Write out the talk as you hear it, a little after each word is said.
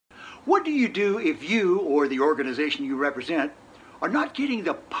What do you do if you or the organization you represent are not getting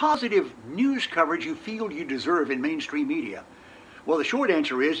the positive news coverage you feel you deserve in mainstream media? Well, the short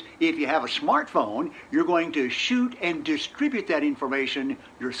answer is if you have a smartphone, you're going to shoot and distribute that information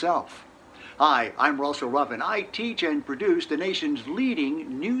yourself. Hi, I'm Russell Ruffin. I teach and produce the nation's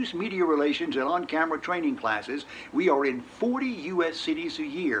leading news media relations and on-camera training classes. We are in 40 U.S. cities a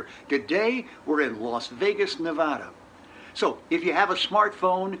year. Today, we're in Las Vegas, Nevada. So if you have a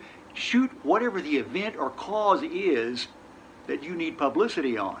smartphone, shoot whatever the event or cause is that you need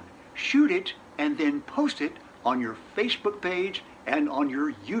publicity on. Shoot it and then post it on your Facebook page and on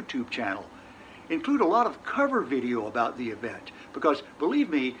your YouTube channel. Include a lot of cover video about the event, because believe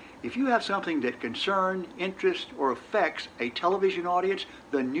me, if you have something that concerns, interests, or affects a television audience,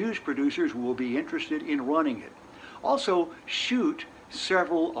 the news producers will be interested in running it. Also, shoot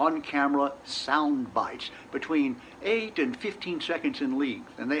several on-camera sound bites between 8 and 15 seconds in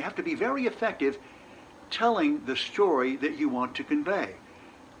length, and they have to be very effective telling the story that you want to convey.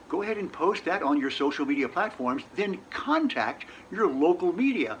 Go ahead and post that on your social media platforms, then contact your local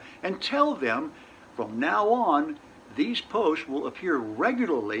media and tell them from now on these posts will appear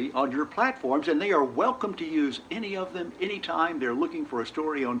regularly on your platforms, and they are welcome to use any of them anytime they're looking for a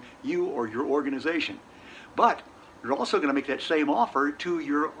story on you or your organization. But you're also going to make that same offer to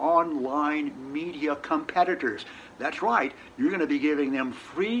your online media competitors. That's right, you're going to be giving them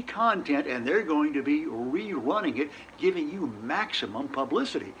free content, and they're going to be rerunning it, giving you maximum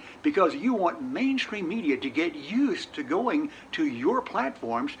publicity, because you want mainstream media to get used to going to your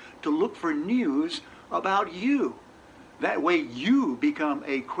platforms to look for news about you. That way you become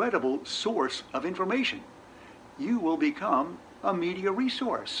a credible source of information. You will become a media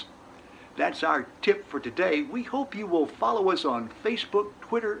resource. That's our tip for today. We hope you will follow us on Facebook,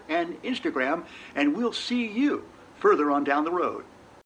 Twitter, and Instagram, and we'll see you further on down the road.